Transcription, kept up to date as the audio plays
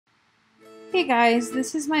Hey guys,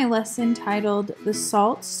 this is my lesson titled The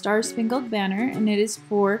Salt Star Spangled Banner, and it is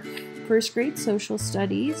for first grade social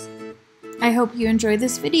studies. I hope you enjoy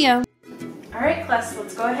this video. Alright class,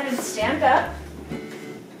 let's go ahead and stand up.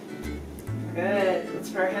 Good. Let's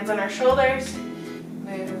put our hands on our shoulders.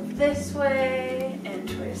 Move this way and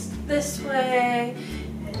twist this way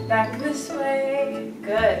and back this way.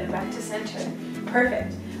 Good. And back to center.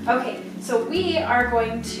 Perfect. Okay, so we are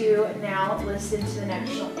going to now listen to the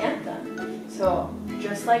national anthem. So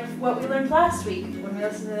just like what we learned last week, when we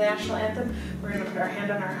listen to the national anthem, we're going to put our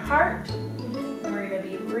hand on our heart and we're going to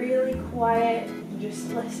be really quiet and just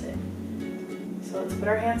listen. So let's put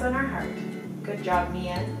our hands on our heart. Good job,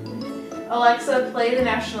 Mia. Alexa, play the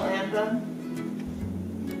national anthem.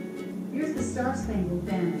 Here's the Star Spangled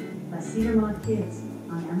Banner by Cedar Mod Kids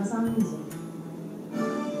on Amazon Music.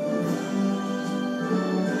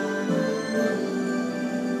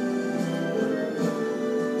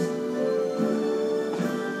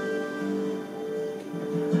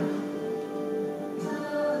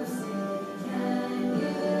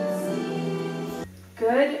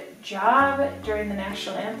 Good job during the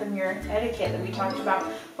national anthem. Your etiquette that we talked about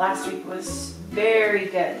last week was very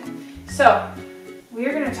good. So we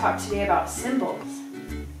are going to talk today about symbols.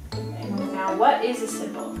 And now, what is a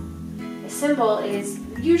symbol? A symbol is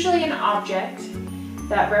usually an object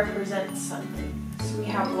that represents something. So we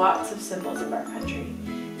have lots of symbols of our country.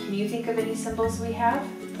 Can you think of any symbols we have?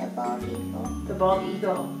 The bald eagle. The bald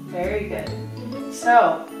eagle. Very good.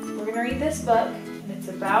 So we're going to read this book, and it's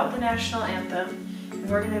about the national anthem. And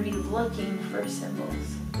we're going to be looking for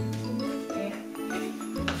symbols. Okay.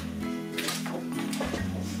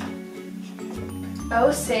 Oh,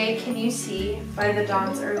 say, can you see by the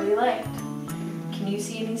dawn's early light? Can you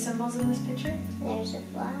see any symbols in this picture? There's a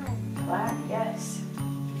flag. Flag, yes.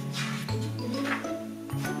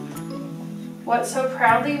 What so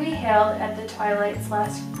proudly we hailed at the twilight's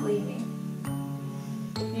last gleaming.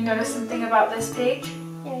 You notice something about this page?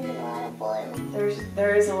 There's a lot of blue.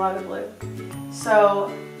 There is a lot of blue. So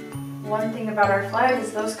one thing about our flag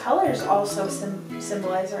is those colors also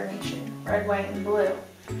symbolize our nation. Red, white, and blue.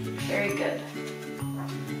 Very good.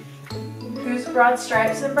 Whose broad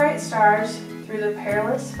stripes and bright stars through the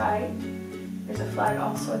perilous fight. There's a flag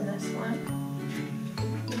also in this one.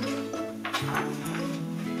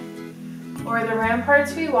 O'er the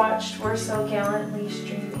ramparts we watched were so gallantly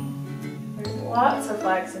streaming. There's lots of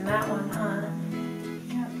flags in that one, huh?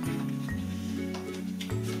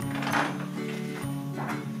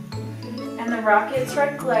 And the rocket's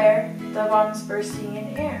red glare, the bombs bursting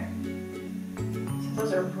in air. So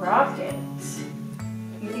those are rockets.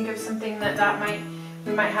 You think of something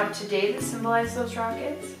we might have today that symbolize those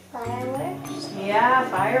rockets? Fireworks? Yeah,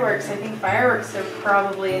 fireworks. I think fireworks are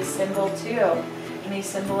probably a symbol too. And they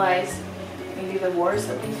symbolize maybe the wars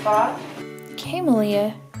that we fought. Okay,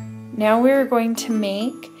 Malia. Now we're going to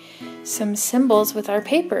make some symbols with our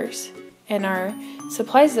papers and our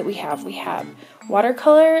supplies that we have. We have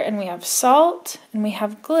watercolor, and we have salt, and we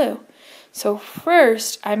have glue. So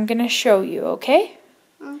first, I'm going to show you, okay?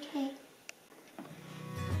 Okay.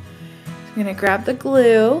 I'm going to grab the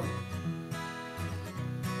glue.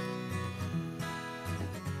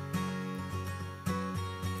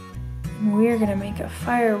 And we're going to make a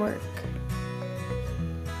firework.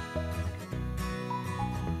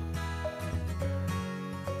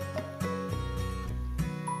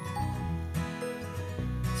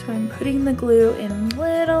 So I'm putting the glue in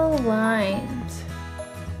little lines.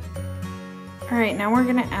 Alright, now we're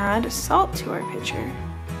going to add salt to our pitcher.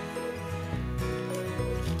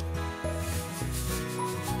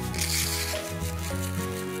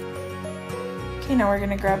 Okay, now we're going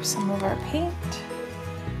to grab some of our paint.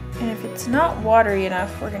 And if it's not watery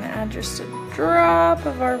enough, we're going to add just a drop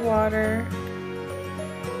of our water.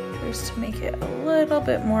 Just to make it a little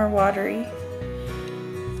bit more watery.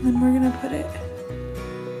 And then we're going to put it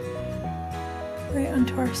right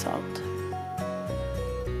onto our salt.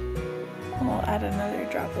 And we'll add another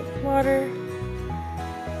drop of water.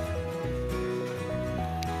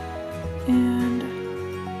 And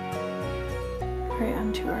right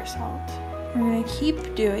onto our salt. We're going to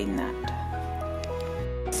keep doing that.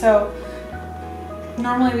 So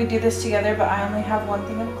normally we do this together, but I only have one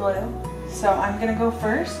thing of glue. So I'm going to go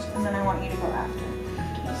first, and then I want you to go after.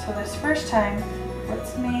 So this first time,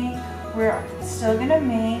 we're still going to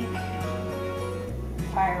make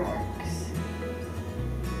fireworks.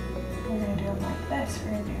 We're going to do them like this.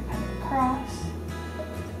 We're going to do kind of a cross.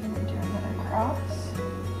 We're going to do another cross.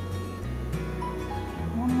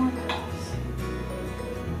 One more cross.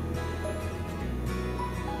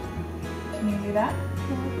 Can you do that?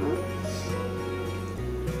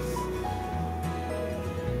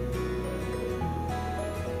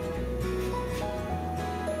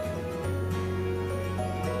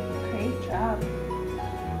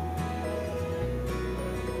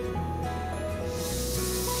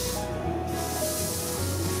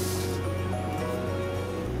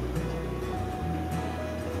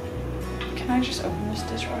 Can I just open this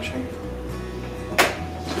dishwasher?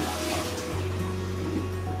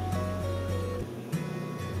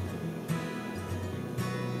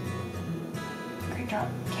 Great job.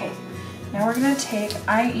 Okay. Now we're gonna take,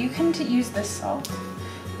 you can use this salt.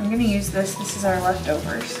 I'm gonna use this. This is our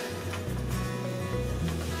leftovers.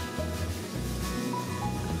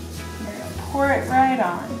 We're gonna pour it right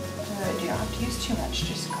on. You don't have to use too much.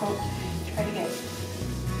 Just coat. Try to get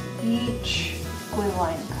each glue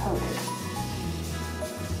line coated.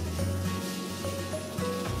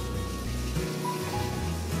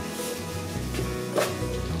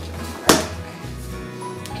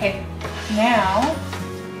 Okay. Now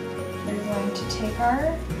we're going to take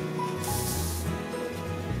our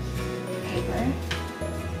paper and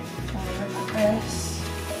we're going to put this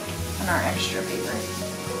on our extra paper.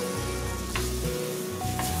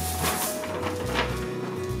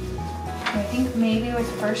 I think maybe with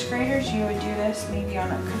first graders you would do this maybe on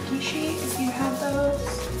a cookie sheet if you have those.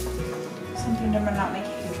 Something to not make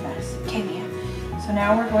a huge mess. Okay, Mia. So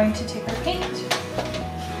now we're going to take our paint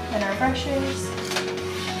and our brushes.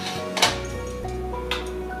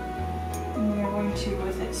 And we're going to,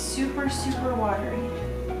 with it super, super watery,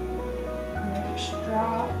 I'm going to just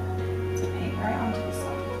drop the paint right onto the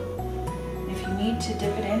salt. If you need to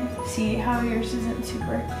dip it in, see how yours isn't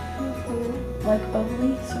super like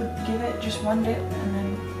bubbly, so give it just one dip and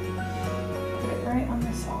then put it right on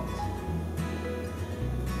the salt.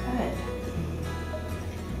 Good.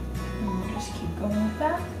 And we'll just keep going with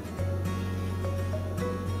that.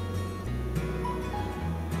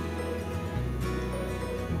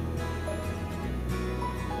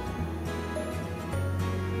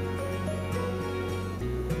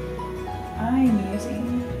 I'm using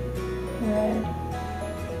red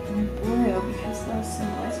and blue because those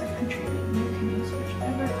symbolize our country, but you can use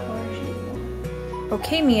whichever colors you want.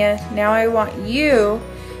 Okay, Mia, now I want you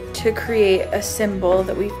to create a symbol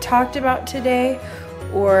that we've talked about today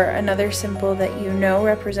or another symbol that you know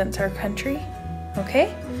represents our country.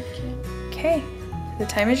 Okay? Okay, the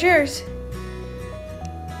time is yours.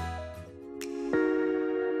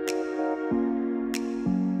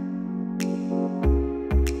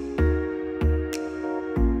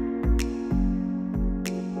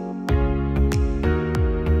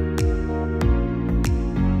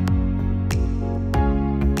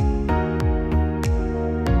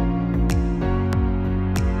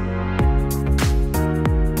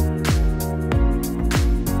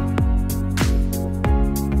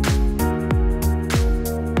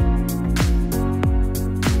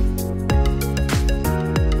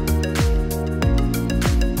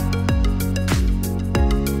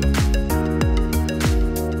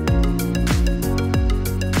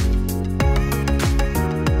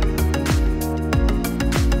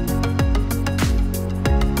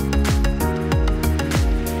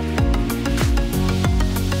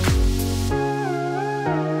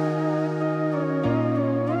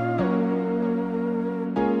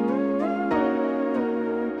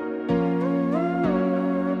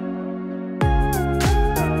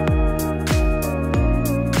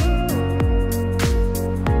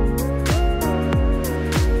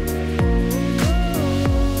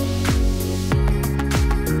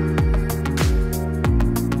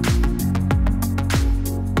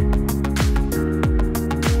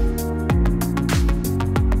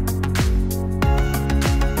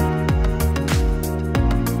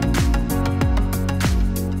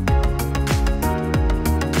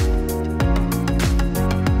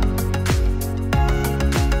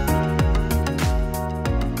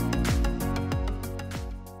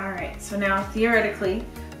 So now theoretically,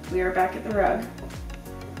 we are back at the rug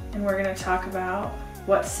and we're gonna talk about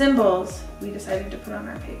what symbols we decided to put on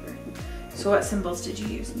our paper. So what symbols did you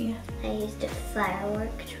use, Mia? I used a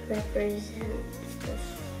firework to represent the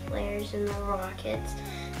flares and the rockets.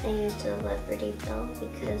 I used a Liberty Bell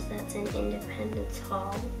because that's in Independence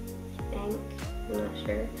Hall, I think. I'm not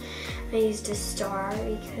sure. I used a star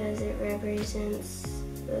because it represents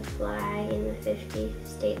the flag in the 50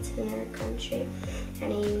 states in our country.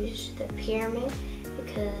 And I used the pyramid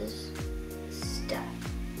because stuff.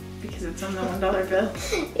 Because it's on the $1 bill?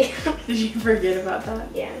 Yeah. Did you forget about that?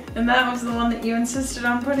 Yeah. And that was the one that you insisted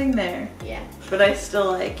on putting there? Yeah. But I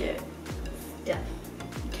still like it. Stuff.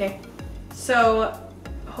 Okay. So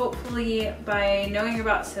hopefully by knowing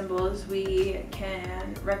about symbols, we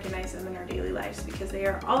can recognize them in our daily lives because they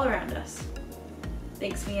are all around us.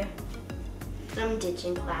 Thanks, Mia. I'm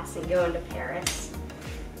ditching class and going to Paris.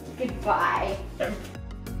 Goodbye.